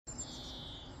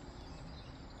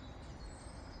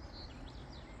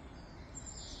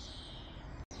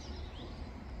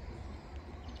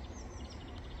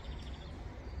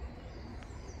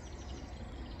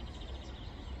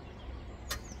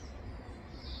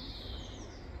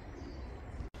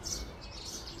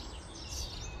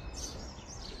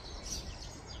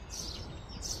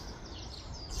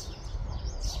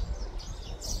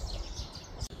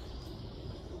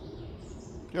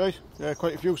Right,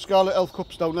 quite a few scarlet elf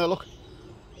cups down there, look.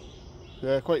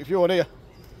 Quite a few on here.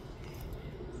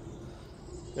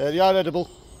 They are edible.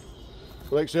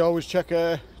 Like I say, always check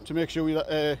to make sure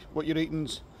that what you're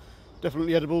eating's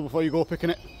definitely edible before you go picking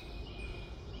it.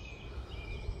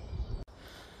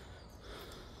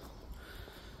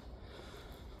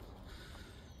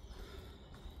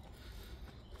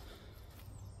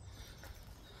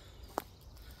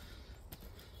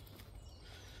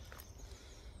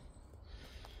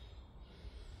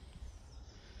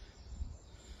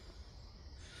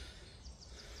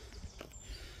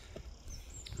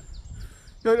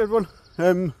 Right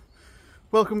everyone,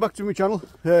 welcome back to my channel.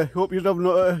 Hope you're having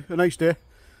a nice day.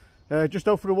 Just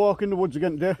out for a walk in the woods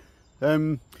again today.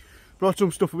 Brought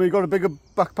some stuff with me, got a bigger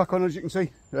backpack on as you can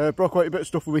see. Brought quite a bit of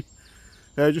stuff with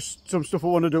me. Just some stuff I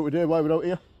want to do today while we're out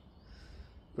here.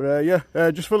 But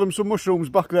yeah, just filling some mushrooms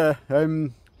back there,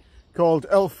 called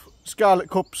elf scarlet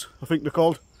cups, I think they're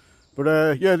called.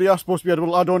 But yeah, they are supposed to be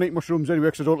edible. I don't eat mushrooms anyway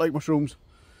because I don't like mushrooms.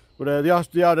 But they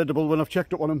are edible when I've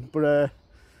checked up on them. But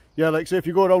yeah, like say if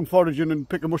you go around foraging and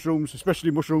picking mushrooms, especially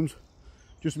mushrooms,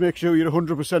 just make sure you're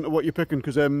 100% of what you're picking,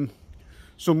 because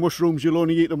some mushrooms you'll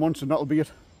only eat them once and that'll be it.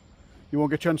 You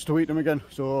won't get a chance to eat them again.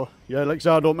 So yeah, like I say,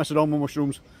 I don't mess around with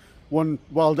mushrooms. One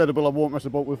wild edible I won't mess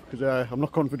about with, because I'm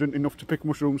not confident enough to pick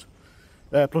mushrooms.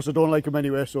 Plus I don't like them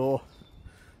anyway, so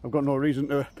I've got no reason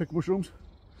to pick mushrooms.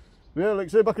 But yeah, like I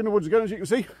say, back in the woods again, as you can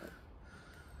see.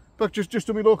 Back just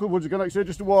to my local woods again, like I say,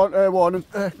 just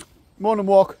a morning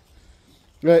walk.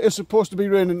 It's supposed to be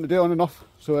raining today on and off,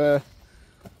 so it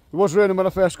was raining when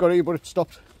I first got here, but it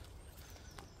stopped.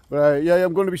 But yeah,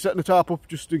 I'm going to be setting the tarp up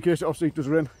just in case it obviously does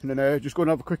rain, and then just going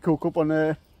to have a quick cook up on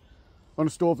the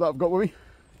stove that I've got with me,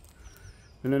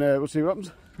 and then we'll see what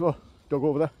happens. Oh, dog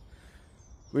over there.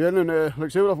 But yeah, and then like I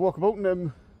say, we'll have a walk about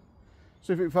and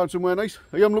see if we can find somewhere nice.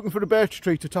 I am looking for a birch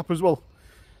tree to tap as well,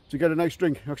 to get a nice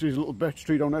drink. Actually, there's a little birch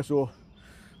tree down there, so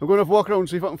I'm going to have a walk around and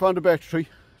see if I can find a birch tree,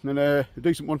 and then a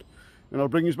decent one. And I'll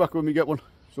bring you back when we get one.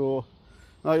 So,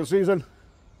 you'll see you then.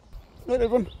 Right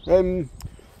everyone,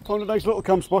 found a nice little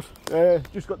camp spot.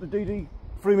 Just got the DD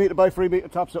 3 metre by 3 metre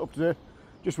tap set up today,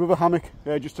 just with a hammock,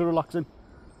 just to relax in.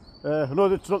 I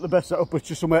know it's not the best setup, but it's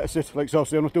just somewhere to sit. Like so,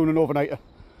 obviously I'm not doing an overnighter.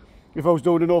 If I was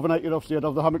doing an overnighter, obviously I'd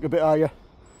have the hammock a bit higher,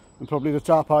 and probably the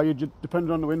tarp higher,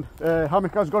 depending on the wind.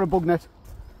 Hammock has got a bug net,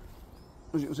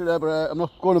 as you can see there, but I'm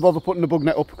not going to bother putting the bug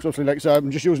net up, because obviously like I said,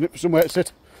 I'm just using it for somewhere to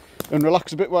sit and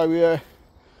relax a bit while we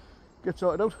get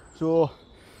sorted out. So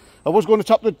I was going to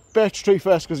tap the birch tree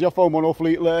first, because I found one,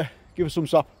 hopefully it'll give us some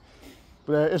sap.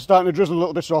 But it's starting to drizzle a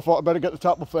little bit, so I thought I'd better get the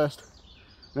tarp up first.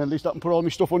 And then at least I can put all my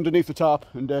stuff underneath the tarp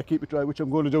and keep it dry, which I'm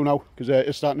going to do now, because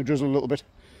it's starting to drizzle a little bit.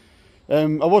 I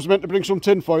was meant to bring some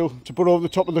tin foil to put over the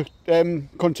top of the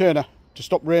container to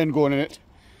stop rain going in it.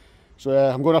 So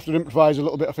I'm going to have to improvise a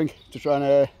little bit, I think, to try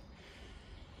and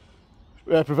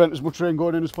prevent as much rain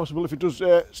going in as possible if it does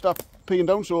start peeing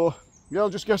down. So yeah, I'll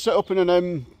just get set up and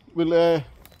then we'll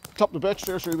tap the birch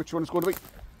tree. I'll show you which one it's going to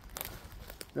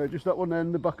be. Just that one there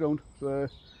in the background. So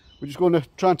we're just going to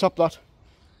try and tap that,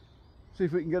 see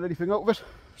if we can get anything out of it.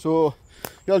 So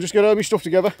yeah, I'll just get all my stuff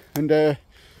together and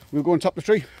we'll go and tap the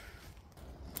tree.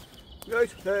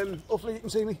 Right, hopefully you can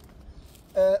see me.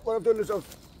 What I've done is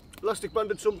I've elastic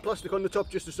banded some plastic on the top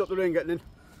just to stop the rain getting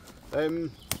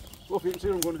in. Hopefully you can see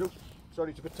what I'm going to do.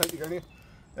 Sorry, it's a bit tight again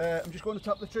here. I'm just going to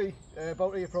tap the tree,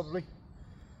 about here probably.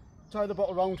 Tie the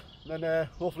bottle round, and then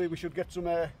hopefully we should get some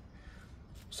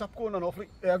sap going on, hopefully.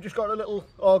 I've just got a little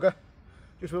auger,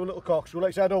 just with a little corkscrew. Like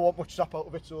I said, I don't want much sap out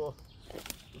of it, so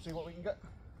we'll see what we can get.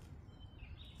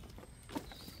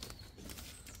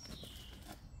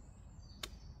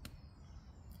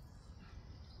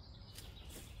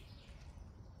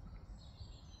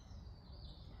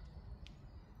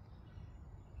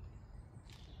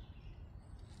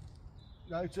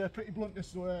 Now it's pretty blunt this,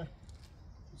 so we'll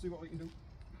see what we can do.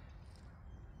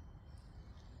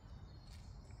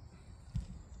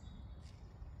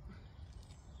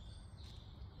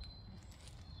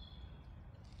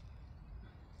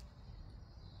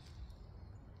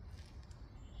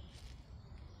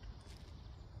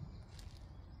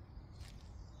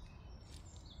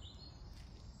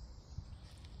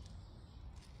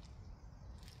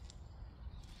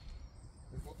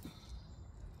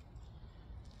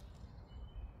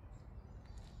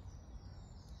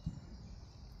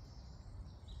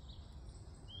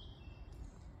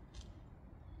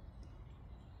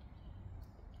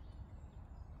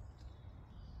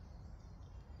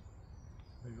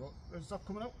 There you go, there's stuff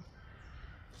coming out.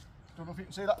 Don't know if you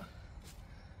can see that.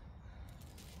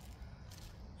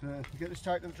 So get this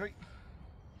tight to the tree.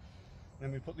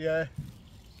 Then we put the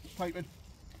pipe in.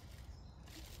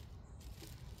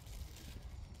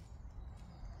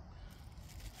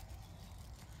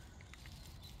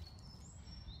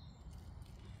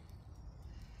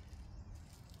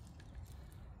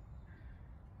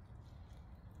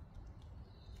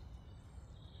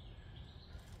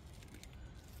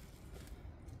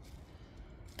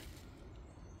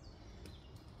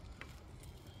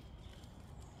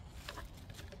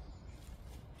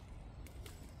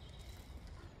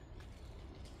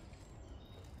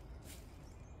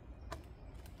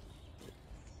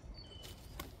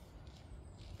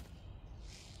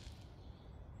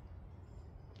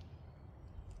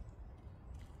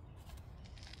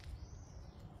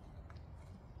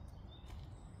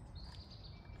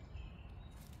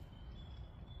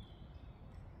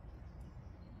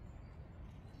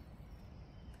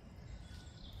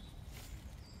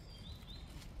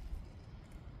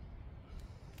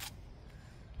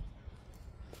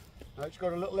 It's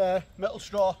got a little metal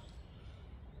straw,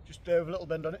 just with a little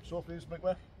bend on it, so hopefully this might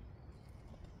work.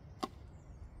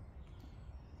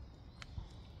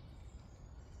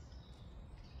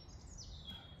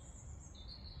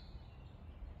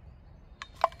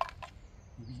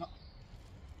 Maybe he's not.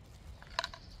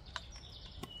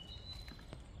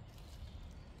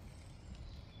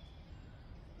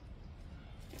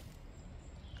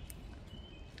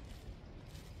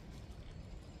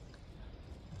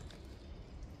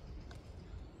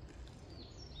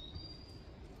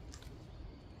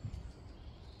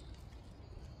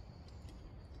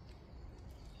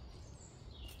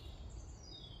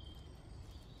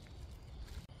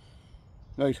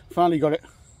 Right, finally got it.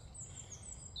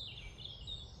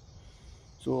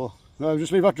 So I'll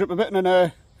just leave that drip a bit, and then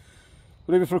we'll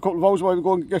leave it for a couple of hours while we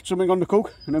go and get something on the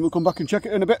cook, and then we'll come back and check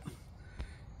it in a bit.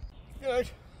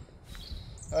 Right,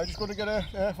 I'm just going to get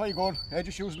a fire going,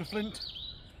 just using a flint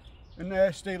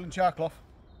and steel and char cloth.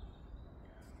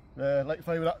 Like the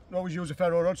fire with that, I always use a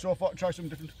ferro rod, so I thought I'd try something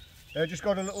different. Just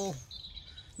got a little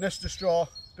nest of straw,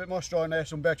 a bit more straw in there,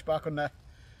 some birch bark on there.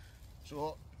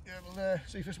 So yeah, we'll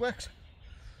see if this works.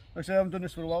 Like I say, I haven't done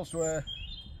this for a while, so it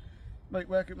might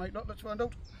work, it might not, let's find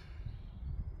out.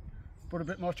 Put a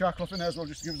bit more char cloth in there as well,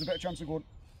 just to give us a better chance of going.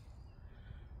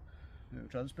 Yeah, we'll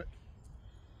try this bit.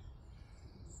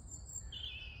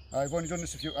 I've only done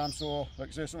this a few times, so like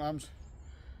I say, sometimes it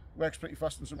works pretty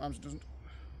fast and sometimes it doesn't.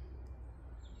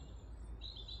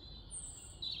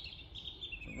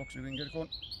 So look, see if we can get it going.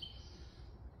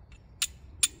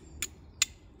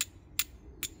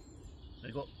 There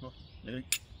you go. Oh, there you go.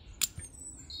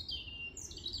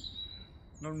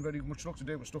 Not very much luck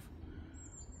today with stuff.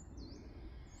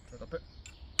 Try that bit.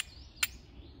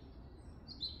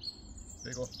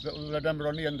 There you go. Little red ember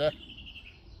on the end there.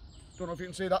 Don't know if you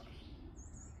can see that.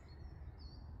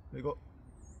 There you go.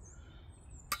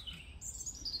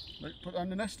 Right, put that in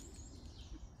the nest.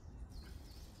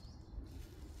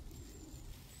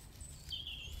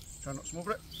 Try not to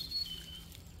smother it.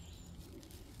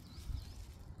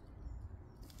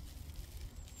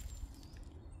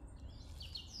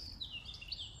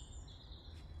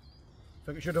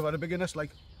 I think it should have had a bigger nest,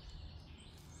 like.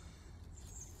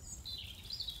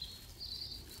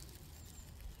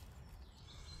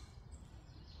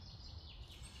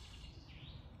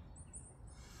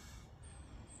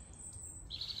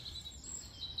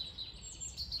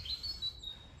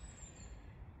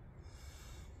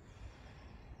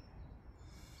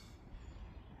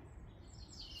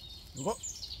 There we go.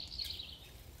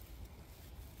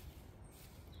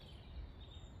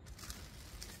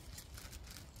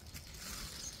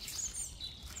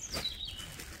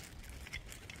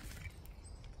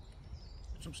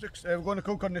 Some sticks. We're going to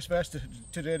cook on this first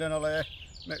today, then I'll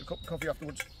make a cup of coffee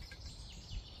afterwards.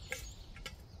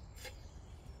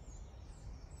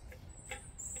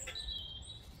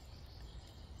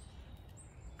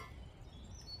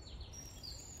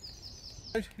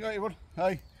 Right, yeah, everyone.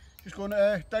 Hi. Just going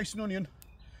to dice an onion,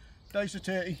 dice a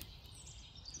turkey.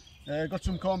 Got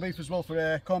some corned beef as well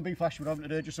for corned beef hash we're having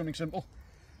today, just something simple.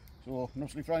 So, an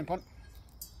obviously frying pan.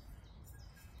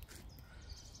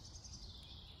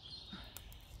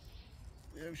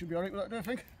 Yeah, we should be alright with that, I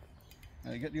think.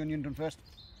 Get the onion done first.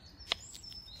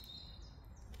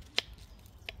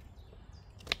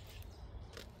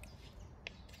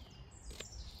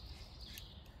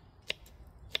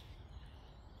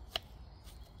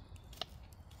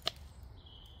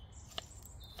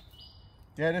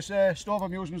 Yeah, this stove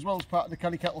I'm using as well is part of the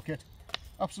Kelly Kettle kit.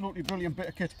 Absolutely brilliant bit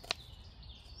of kit.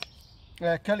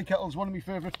 Kelly Kettle is one of my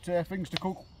favourite things to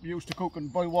cook, use to cook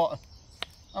and boil water.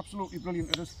 Absolutely brilliant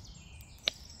it is.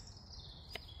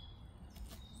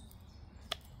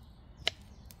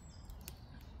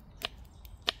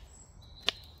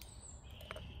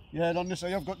 Yeah, and on this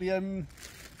side I've got the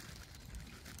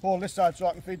hole this side so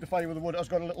I can feed the fire with the wood. I've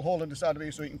got a little hole in the side of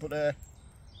here so you can put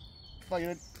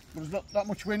fire in. But there's not that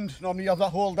much wind. Normally you have that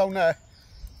hole down there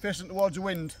facing towards the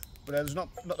wind, but there's not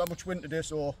that much wind today,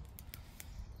 so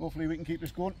hopefully we can keep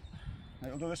this going.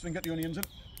 Right, I'll do this and get the onions in.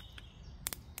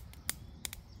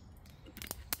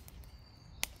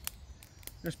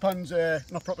 This pan's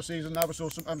not proper seasoned now, so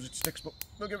sometimes it sticks, but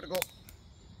we'll give it a go.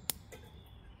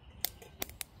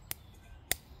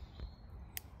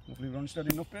 Hopefully we're on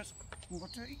steady enough pace. Over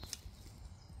tea.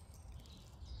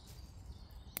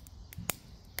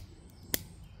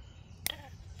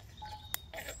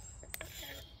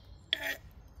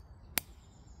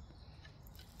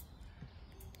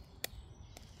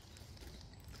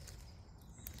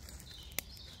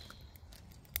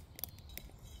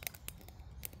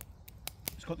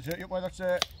 Cut the turkey up while that's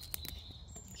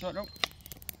sorting out.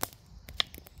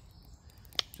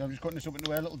 So I'm just cutting this up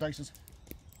into little dices.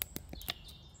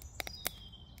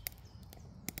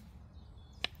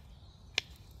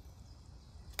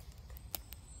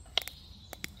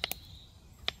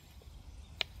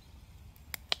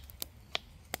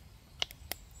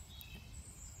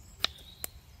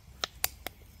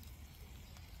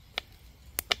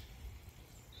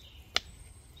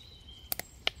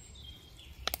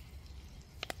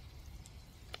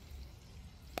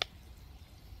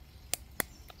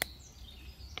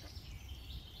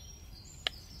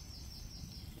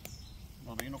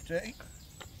 Not be enough to eat.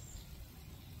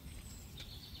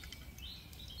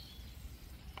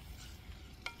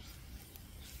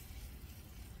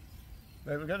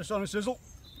 Right, we'll get this on a sizzle.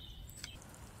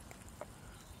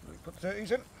 Put the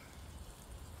 30s in.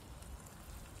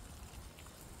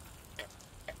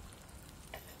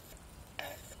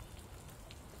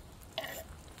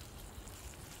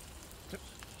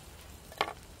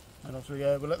 And also,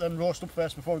 yeah, we'll let them roast up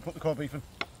first before we put the corned beef in.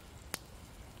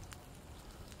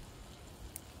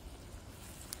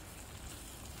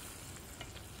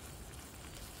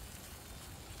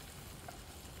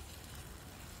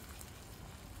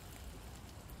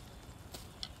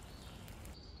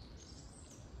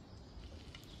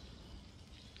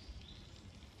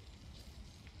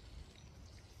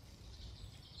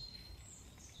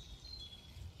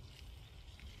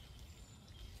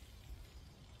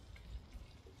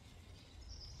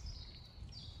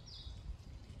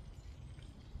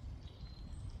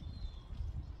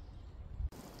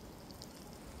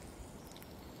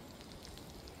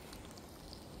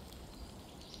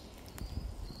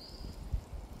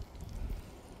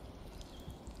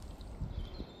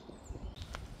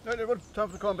 Right everyone, time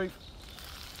for the corned beef.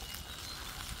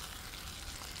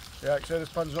 Yeah, like I say, this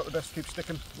pan's not the best to keep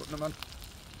sticking, but no man.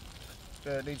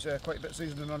 It needs quite a bit of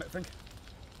seasoning on it, I think.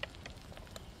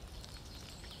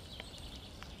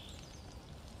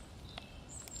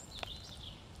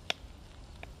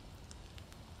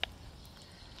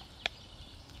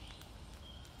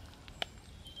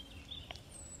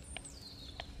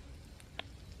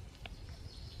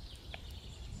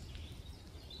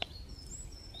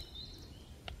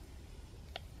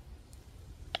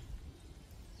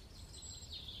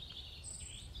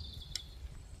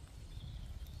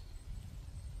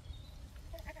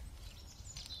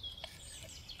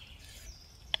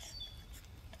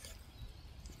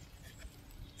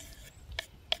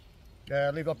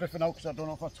 Leave that bit for now because I don't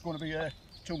know if that's going to be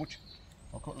too much.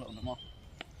 I'll cut a little bit more.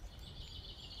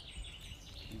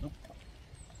 Nope.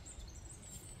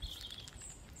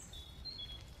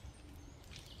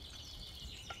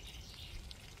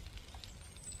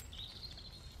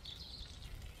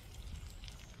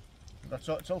 That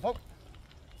sort itself out.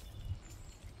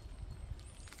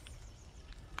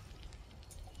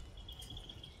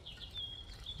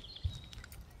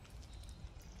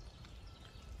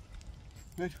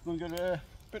 Right, we're going to get a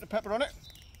bit of pepper on it.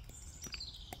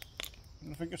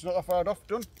 And I think it's not that far off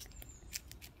done.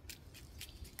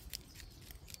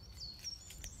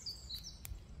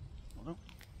 Will do.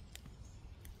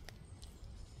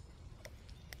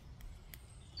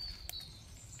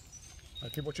 I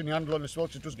keep watching the handle on this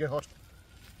watch, it does get hot.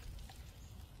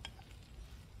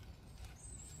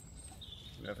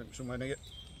 Yeah, I think somewhere near it.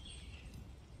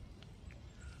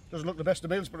 Doesn't look the best of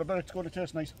meals, but I bet it's going to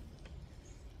taste nice.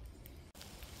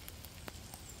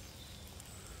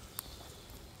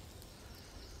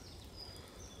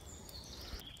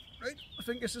 Right, I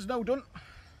think this is now done.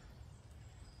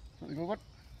 Pretty good one.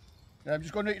 Yeah, I'm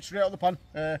just going to eat it straight out of the pan.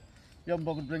 You haven't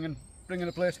bothered bringing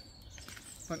a plate.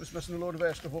 I think it's messing a load of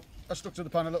air stuff up. I stuck to the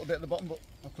pan a little bit at the bottom, but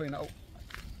I'll clean it out.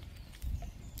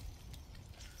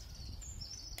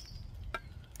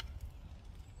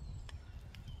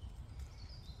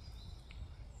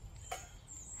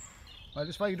 Right,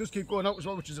 this fire does keep going out as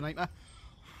well, which is a nightmare.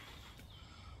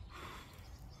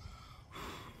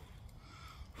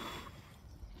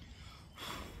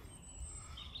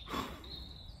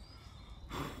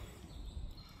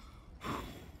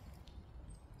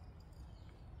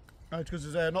 Right,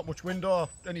 because there's not much wind or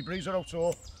any breeze out,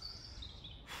 so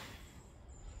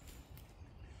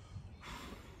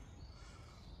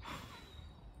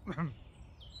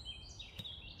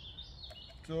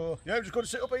so yeah, I'm just going to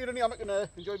sit up here in the hammock and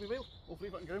enjoy my meal. Hopefully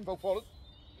if I can get in without falling.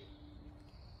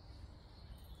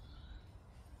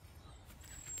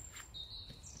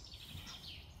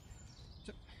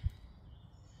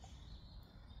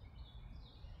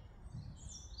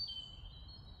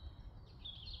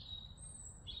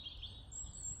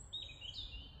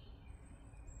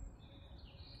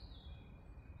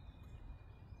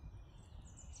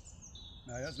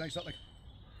 Yeah, that's nice, that like.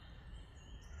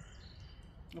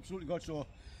 Absolutely good. So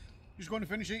just going to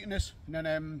finish eating this, and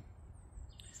then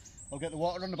I'll get the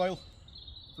water on the boil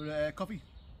for coffee.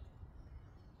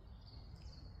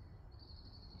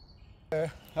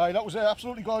 Aye, that was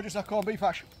absolutely gorgeous, that corned beef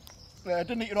hash.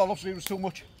 Didn't eat it all, obviously it was too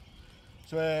much.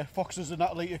 So foxes and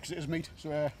that'll eat it because it is meat,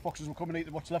 so foxes will come and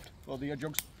eat what's left, or the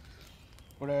jugs.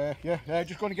 But yeah,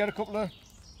 just going to get a bottle of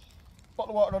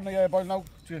water on the boil now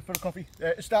for the coffee.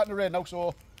 It's starting to rain now,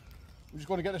 so we're just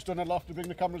going to get this done, and I'll have to bring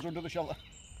the cameras under the shelter.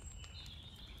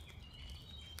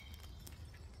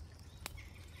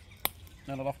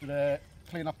 Then I'll have to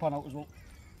clean that pan out as well.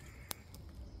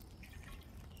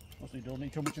 Obviously don't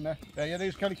need too much in there. Yeah,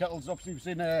 these Kelly kettles, obviously you've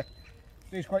seen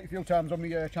these quite a few times on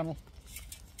my channel.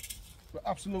 But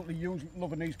absolutely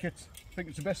loving these kits. I think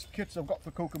it's the best kits I've got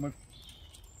for cooking with.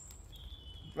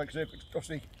 Like I say,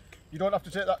 obviously you don't have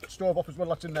to take that stove off as well,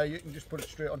 that's in there, you can just put it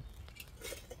straight on.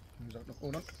 Is that not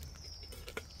going on?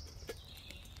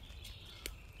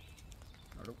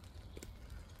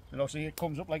 And obviously it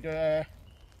comes up like a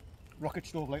rocket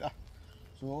stove like that.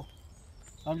 So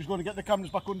I'm just going to get the cameras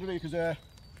back under here because like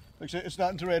I say, it's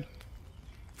starting to rain.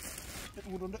 Get the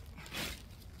wood under.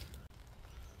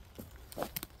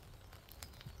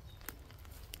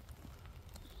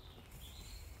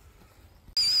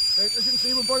 Right, as you can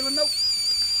see, we're boiling now.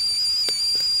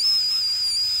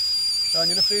 And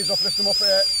you lift these off, lift them up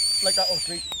like that,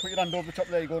 obviously. Put your hand over the top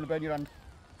there, you go to burn your hand.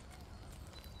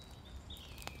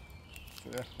 So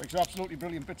yeah, like absolutely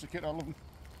brilliant bits of kit, I love them.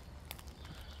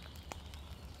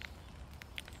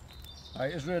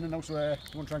 It is raining now, so I'm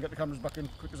going to try and get the cameras back in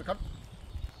quick as I can.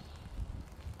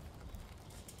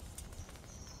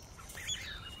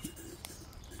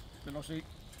 Then obviously,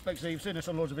 like I say, you've seen this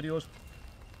on loads of videos.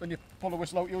 When you pull the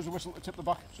whistle out, use the whistle to tip the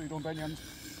back so you don't burn your hands.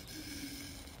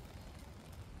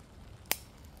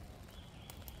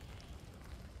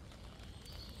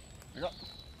 There you go.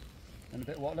 And a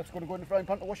bit of water left's going to go in the frying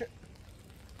pan to wash it.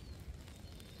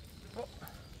 Oh.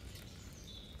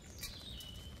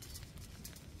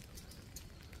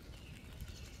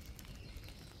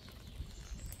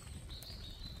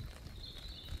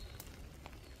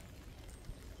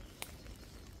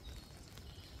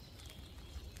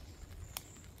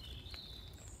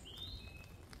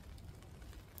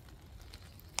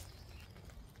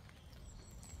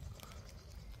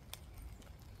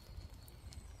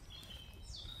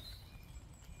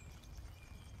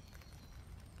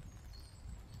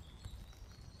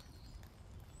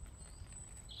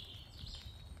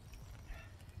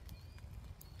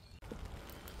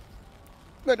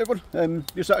 Right everyone,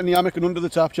 you're sat in the hammock and under the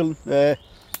tarp chilling.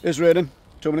 It's raining,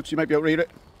 2 minutes, you might be able to read it.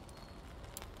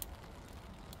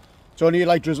 It's only a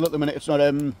light drizzle at the minute, it's not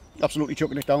absolutely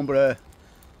chucking it down, but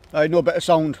I had no better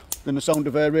sound than the sound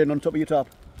of rain on top of your tarp.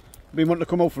 I've been wanting to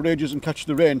come out for ages and catch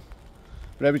the rain,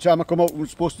 but every time I come out we're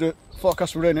supposed to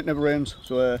forecast for rain, it never rains.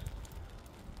 So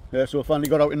yeah, so I finally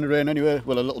got out in the rain anyway,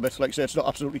 well a little bit, like I say, it's not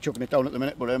absolutely chucking it down at the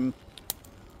minute, but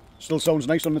still sounds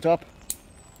nice on the tarp.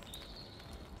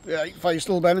 Yeah, fire's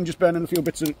still burning, just burning a few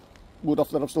bits of wood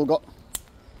off that I've still got.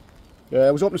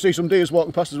 I was hoping to see some deers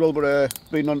walking past as well, but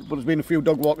there's been a few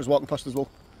dog walkers walking past as well.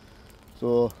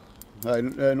 So,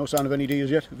 no sign of any deers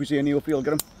yet. If we see any up, you'll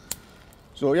get them.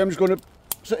 So yeah, I'm just going to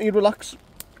sit here, relax,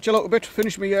 chill out a bit,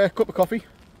 finish my cup of coffee.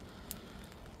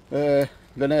 Then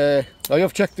I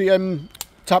have checked the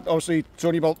tap, obviously it's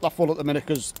only about that full at the minute,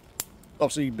 because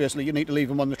obviously basically you need to leave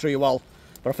them on the tree a while.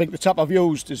 But I think the tap I've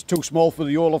used is too small for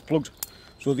the hole I've plugged.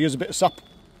 So there's a bit of sap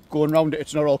going around it,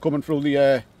 it's not all coming through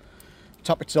the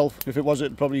tap itself. If it was,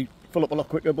 it'd probably fill up a lot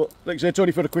quicker, but like I say, it's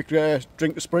only for a quick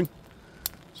drink of spring.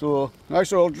 So, nice,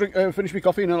 so I'll finish my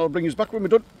coffee and then I'll bring you back when we're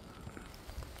done.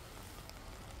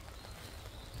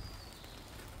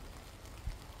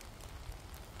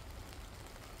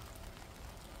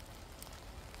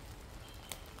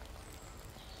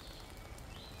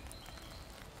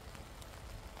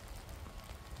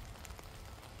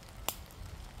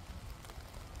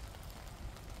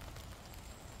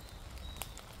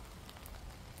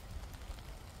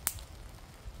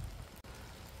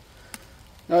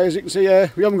 As you can see,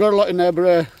 we haven't got a lot in there,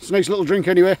 but it's a nice little drink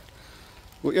anyway.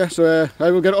 But yeah, so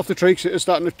I will get it off the tree, because it's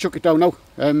starting to chuck it down now,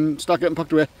 start getting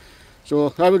packed away.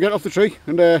 So I will get it off the tree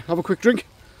and have a quick drink.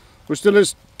 But still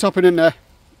is tapping in there.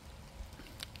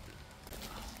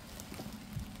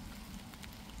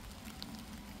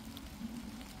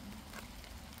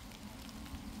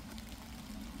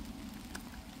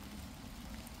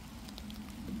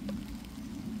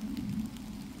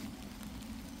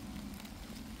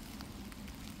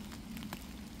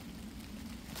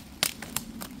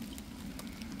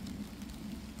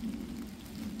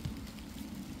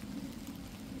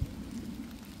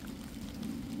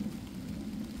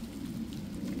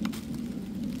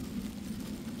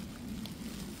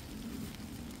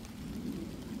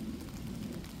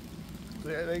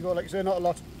 there you go, like I say, not a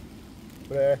lot.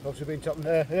 But obviously been tapping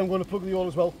there. I am going to plug the hole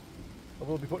as well. I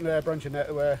will be putting a branch in there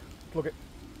to plug it.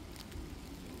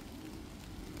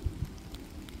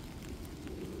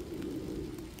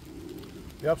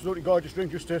 The absolutely gorgeous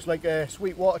drink, just tastes like a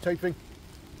sweet water type thing.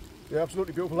 Yeah,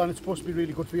 absolutely beautiful, and it's supposed to be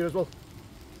really good for you as well.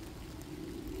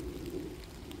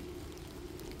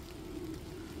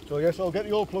 So yes, I'll get the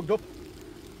hole plugged up,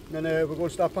 and then we're going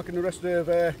to start packing the rest of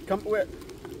camp away.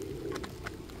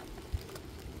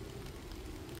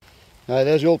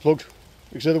 There's the hole plugged.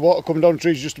 You can see the water coming down the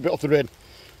trees just a bit off the rain.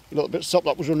 A little bit of sap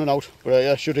that was running out, but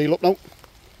yeah, should heal up now.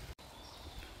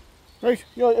 Right,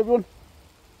 yeah, everyone.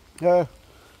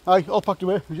 All packed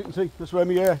away, as you can see. That's where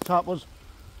my tarp was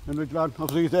in Ridgeland.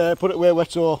 Obviously put it away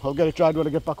wet, so I'll get it dried when I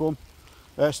get back home.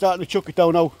 Starting to chuck it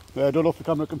down now. I don't know if the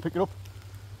camera can pick it up.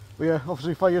 But yeah,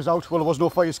 obviously fire's out. Well, there was no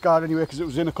fire scar anyway because it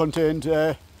was in a contained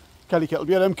Kelly kettle.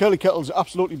 But yeah, them Kelly kettles are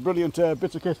absolutely brilliant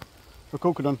bits of kit for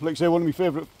cooking on. Like I say, one of my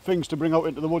favourite things to bring out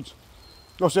into the woods.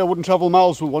 Obviously I wouldn't travel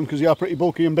miles with one because they are pretty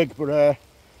bulky and big, but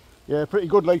yeah, pretty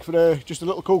good like for just a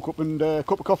little coke up and a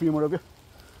cup of coffee and whatever.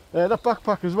 That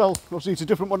backpack as well, obviously it's a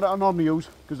different one that I normally use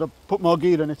because I've put more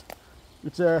gear in it.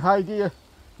 It's a high gear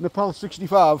Nepal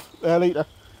 65 litre.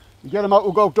 You get them out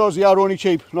to go outdoors, they are only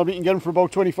cheap. Normally you can get them for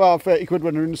about 25-30 quid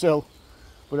when they're in the sale.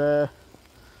 But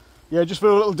yeah, just for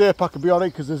a little day pack would be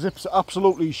alright because the zips are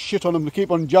absolutely shit on them. They keep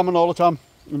on jamming all the time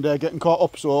and getting caught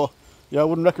up, so yeah, I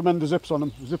wouldn't recommend the zips on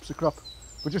them. The zips are crap.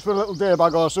 But just for a little day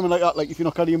bag or something like that, like if you're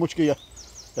not carrying much gear,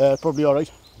 probably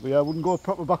alright. But yeah, I wouldn't go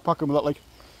proper backpacking with that like.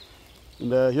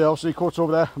 And yeah, obviously coat's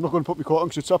over there. I'm not going to put my coat on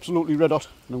because it's absolutely red hot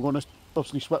and I'm going to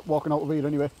obviously sweat walking out of here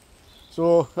anyway.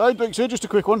 So I'd like to say just a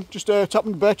quick one, just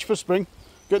tapping the birch for spring,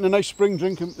 getting a nice spring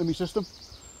drink in my system.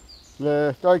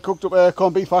 I cooked up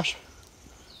corned beef hash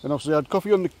and obviously I had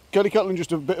coffee on the Kelly kettle and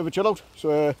just a bit of a chill out.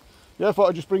 So yeah, I thought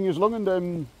I'd just bring you along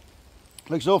and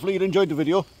like so hopefully you enjoyed the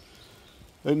video.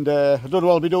 And I don't know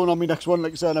what I'll be doing on my next one,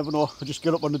 like I say, I never know. I just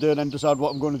get up on the day and then decide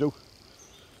what I'm going to do.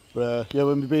 But yeah,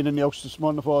 when we've been in the house this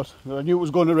morning, I knew it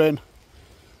was going to rain.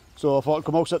 So I thought I'd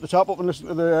come out, set the tap up and listen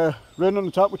to the rain on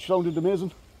the tap, which sounded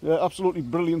amazing. Yeah, absolutely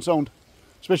brilliant sound.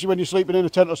 Especially when you're sleeping in a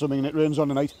tent or something and it rains on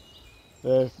the night.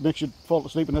 Makes you fall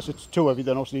asleep unless it's too heavy,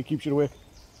 then obviously it keeps you awake.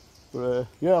 But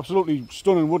yeah, absolutely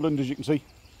stunning woodland as you can see.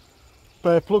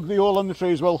 Plugged the hole on the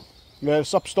tree as well. Yeah, the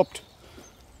sap stopped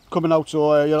coming out,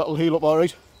 so yeah, that'll heal up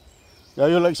alright. Yeah,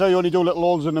 like I say, you only do little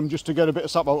holes in them just to get a bit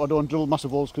of sap out. I don't drill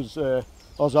massive holes because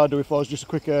all I do if I was just a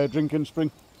quick drink in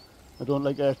spring. I don't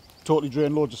like totally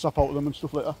drain loads of sap out of them and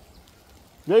stuff like that.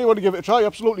 Yeah, you want to give it a try,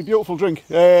 absolutely beautiful drink.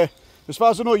 As far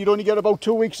as I know, you'd only get about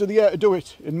 2 weeks of the year to do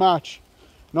it in March.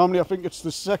 Normally I think it's the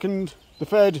 2nd, the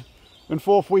 3rd and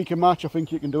 4th week in March I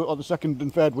think you can do it, or the 2nd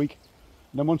and 3rd week.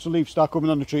 And then once the leaves start coming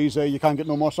on the trees, you can't get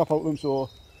no more sap out of them, so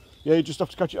yeah, you just have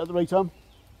to catch it at the right time.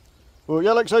 But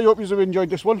yeah, like I say, I hope you have enjoyed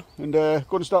this one, and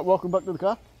going to start walking back to the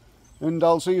car, and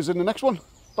I'll see you in the next one.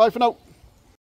 Bye for now.